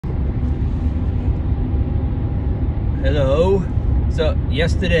Hello. So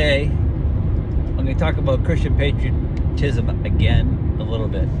yesterday, I'm going to talk about Christian patriotism again a little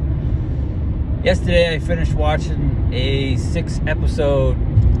bit. Yesterday, I finished watching a 6-episode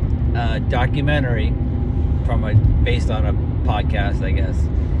documentary based on a podcast, I guess,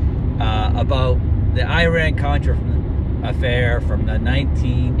 about the Iran-Contra affair from the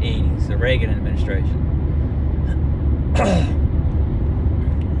 1980s, the Reagan administration.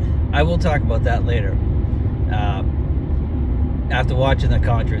 I will talk about that later. After watching the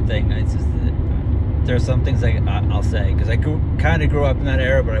Contra thing, there's some things I'll say, because I kind of grew up in that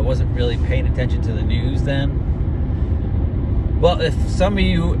era, but I wasn't really paying attention to the news then. Well, if some of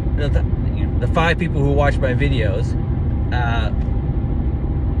you, the 5 people who watch my videos,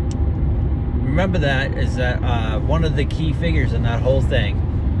 remember that is that one of the key figures in that whole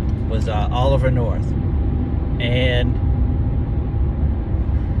thing was Oliver North. And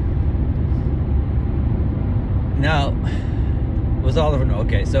now, was Oliver North.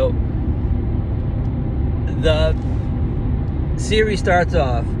 Okay, so the series starts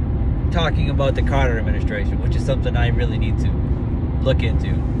off talking about the Carter administration, which is something I really need to look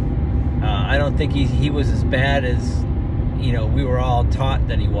into. I don't think he was as bad as, we were all taught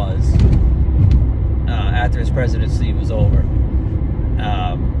that he was after his presidency was over.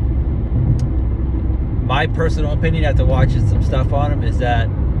 My personal opinion after watching some stuff on him is that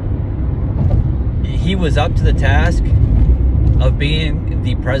he was up to the task of being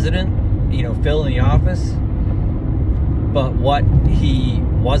the president, filling the office. But what he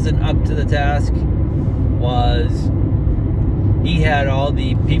wasn't up to the task was he had all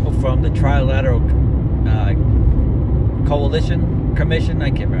the people from the Trilateral Coalition Commission.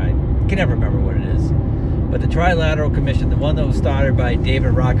 I can never remember what it is. But the Trilateral Commission, the one that was started by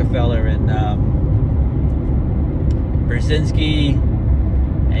David Rockefeller and Brzezinski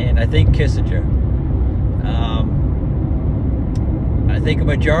and I think Kissinger. I think a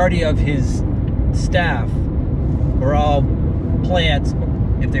majority of his staff were all plants.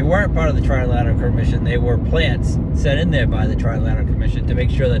 If they weren't part of the Trilateral Commission, they were plants set in there by the Trilateral Commission to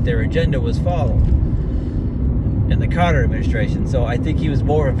make sure that their agenda was followed in the Carter administration. So I think he was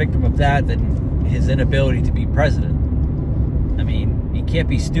more a victim of that than his inability to be president. I mean, you can't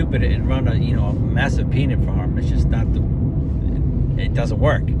be stupid and run a massive peanut farm. It's just not it doesn't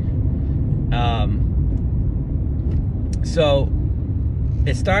work. So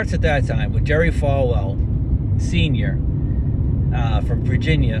it starts at that time with Jerry Falwell Sr. From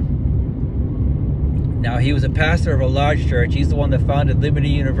Virginia. Now, he was a pastor of a large church. He's the one that founded Liberty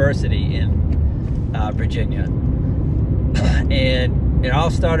University in Virginia. And it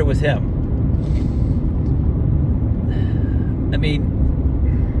all started with him. I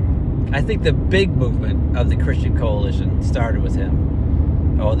mean, I think the big movement of the Christian Coalition started with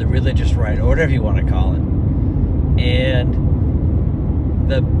him, or the religious right, or whatever you want to call it. And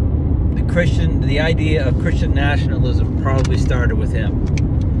the idea of Christian nationalism probably started with him.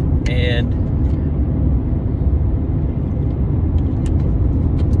 And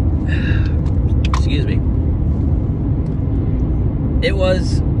excuse me.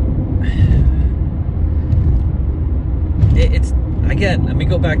 It's again, let me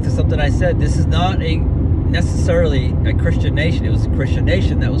go back to something I said. This is not necessarily a Christian nation. It was a Christian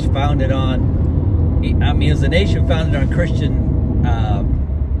nation that was founded on, it was a nation founded on Christian,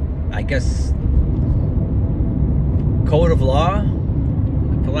 I guess, code of law,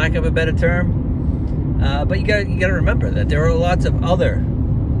 for lack of a better term. But you gotta remember that there are lots of other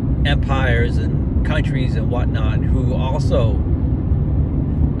empires and countries and whatnot who also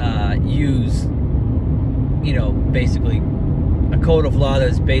use, basically a code of law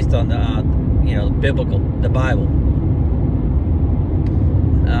that's based on the, the Bible,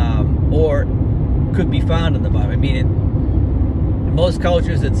 or could be found in the Bible. I mean, in most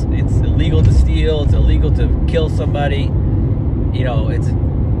cultures, it's illegal to steal. It's illegal to kill somebody. It's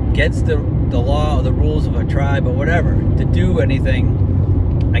against the law or the rules of a tribe or whatever to do anything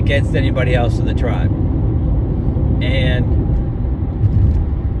against anybody else in the tribe. And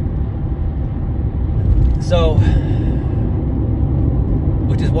so,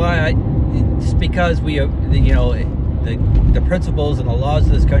 which is why just because we are, the principles and the laws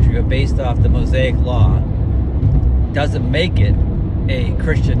of this country are based off the Mosaic Law, doesn't make it a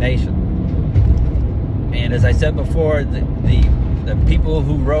Christian nation. And as I said before, the people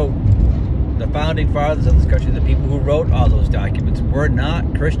who wrote, the founding fathers of this country, the people who wrote all those documents were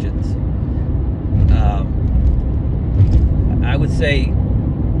not Christians. I would say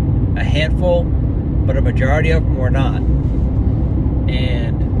a handful, but a majority of them were not.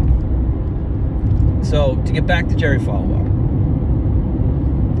 And so, to get back to Jerry Falwell.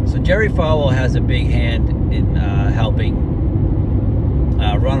 So Jerry Falwell has a big hand in helping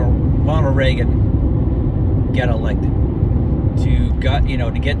Ronald Reagan get elected to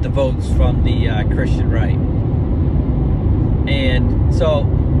get the votes from the Christian right. And so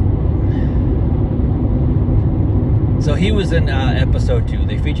he was in episode 2.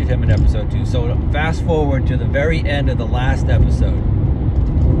 They featured him in episode 2. So fast forward to the very end of the last episode,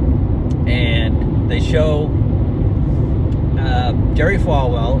 and they show Jerry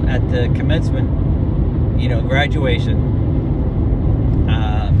Falwell at the commencement, graduation.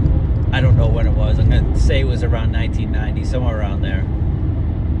 I don't know when it was. I'm going to say it was around 1990, somewhere around there.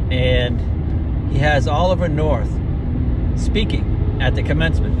 And he has Oliver North speaking at the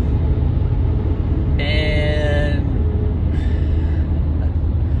commencement. And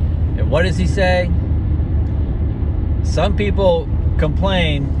what does he say? Some people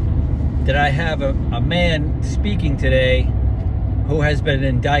complain that I have a man speaking today who has been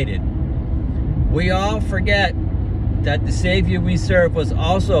indicted. We all forget that the Savior we serve was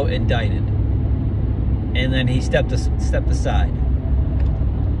also indicted. And then he stepped aside.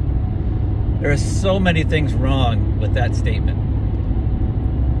 There are so many things wrong with that statement.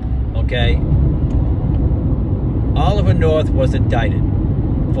 Okay? Oliver North was indicted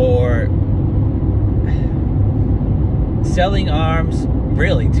for selling arms to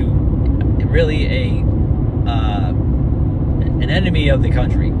an enemy of the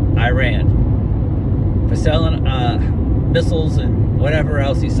country, Iran, for selling missiles and whatever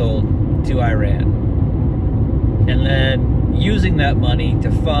else he sold to Iran, and then using that money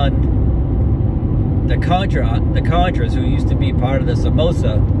to fund the Contras, who used to be part of the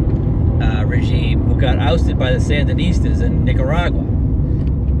Somoza regime, who got ousted by the Sandinistas in Nicaragua.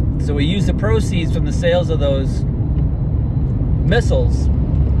 So we used the proceeds from the sales of those missiles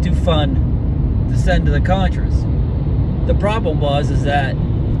to send to the Contras. The problem is that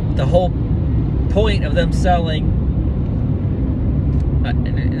the whole point of them selling...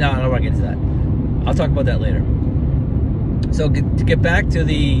 no, I don't want to get into that. I'll talk about that later. So to get back to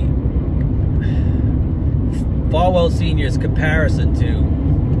the Falwell Sr.'s comparison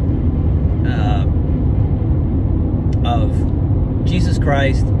of Jesus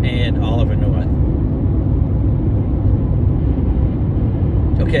Christ and Oliver North.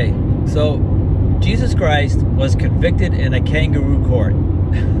 Okay, so Jesus Christ was convicted in a kangaroo court.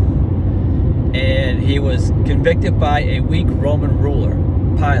 And he was convicted by a weak Roman ruler,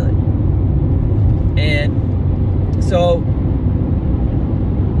 Pilate. And so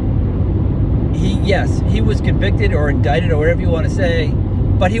he was convicted or indicted or whatever you want to say,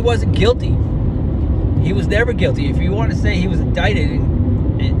 but he wasn't guilty. He was never guilty. If you want to say he was indicted,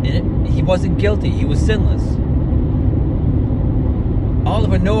 he wasn't guilty. He was sinless.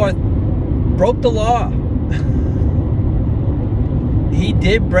 Oliver North broke the law. He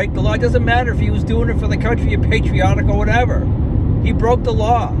did break the law. It doesn't matter if he was doing it for the country or patriotic or whatever. He broke the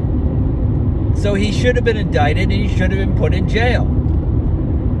law. So he should have been indicted and he should have been put in jail.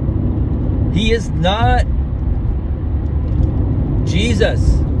 He is not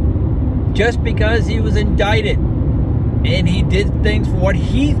Jesus. Just because he was indicted and he did things for what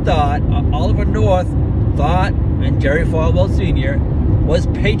he thought, Oliver North thought, and Jerry Falwell Sr. was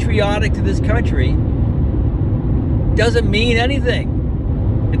patriotic to this country, doesn't mean anything.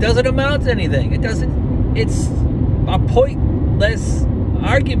 It doesn't amount to anything. It's a pointless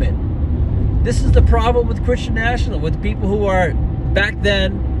argument. This is the problem with Christian nationalism, with people who are back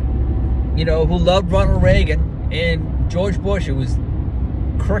then, who loved Ronald Reagan and George Bush, who was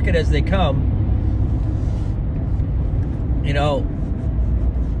crooked as they come.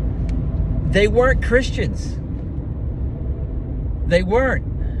 They weren't Christians. They weren't.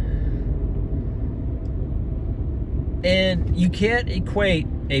 And you can't equate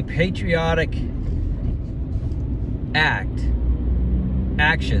a patriotic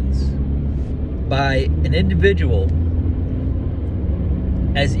actions by an individual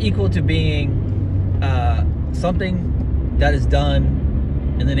as equal to being something that is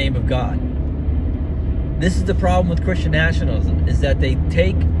done in the name of God. This is the problem with Christian nationalism, is that they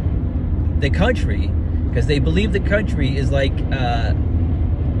take the country, because they believe the country is like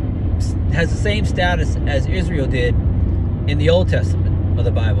has the same status as Israel did in the Old Testament of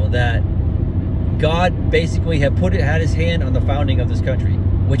the Bible, that God basically had his hand on the founding of this country,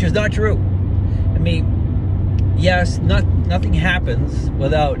 which is not true. I mean, yes, nothing happens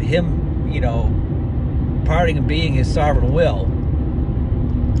without him, parting and being his sovereign will.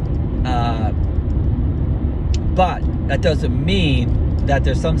 But that doesn't mean that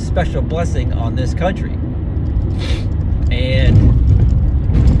there's some special blessing on this country. And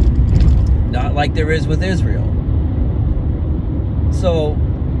not like there is with Israel. So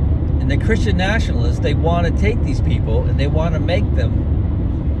the Christian nationalists, they want to take these people and they want to make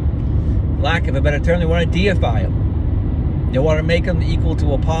them, lack of a better term, they want to deify them. They want to make them equal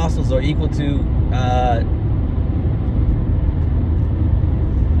to apostles or equal to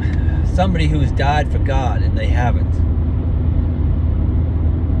somebody who's died for God, and they haven't.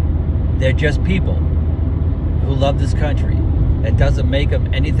 They're just people who love this country. That doesn't make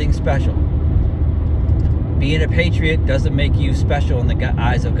them anything special. Being a patriot doesn't make you special in the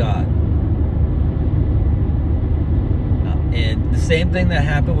eyes of God. And the same thing that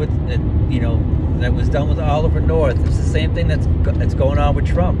happened with, that was done with Oliver North. It's the same thing that's going on with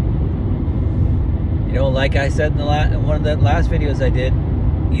Trump. Like I said in one of the last videos I did,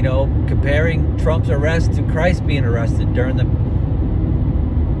 comparing Trump's arrest to Christ being arrested during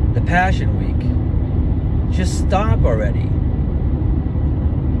the Passion Week. Just stop already.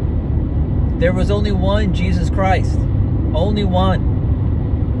 There was only one Jesus Christ. Only one.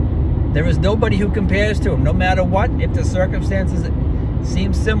 There is nobody who compares to him, no matter what, if the circumstances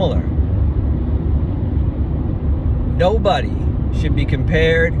seem similar. Nobody should be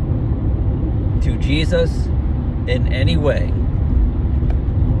compared to Jesus in any way,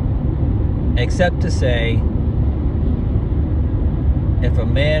 except to say, if a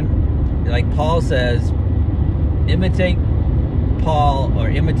man, like Paul says, imitate Paul or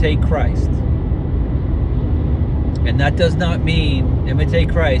imitate Christ. And that does not mean imitate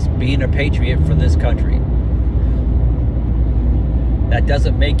Christ being a patriot for this country. That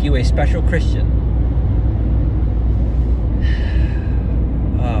doesn't make you a special Christian.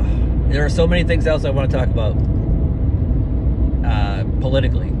 There are so many things else I want to talk about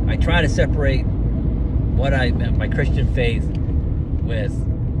politically. I try to separate what I meant, my Christian faith, with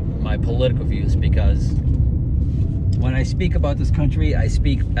my political views, because when I speak about this country, I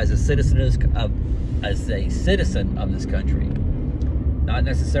speak as a citizen of this country, not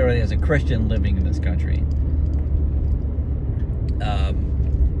necessarily as a Christian living in this country.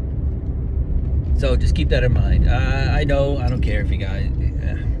 So just keep that in mind. I know I don't care if you guys.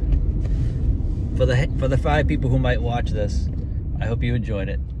 For the 5 people who might watch this, I hope you enjoyed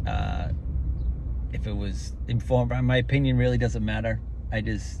it. If it was informed, my opinion really doesn't matter. I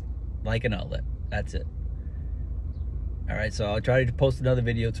just like an outlet. That's it. All right, so I'll try to post another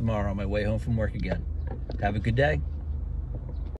video tomorrow on my way home from work again. Have a good day.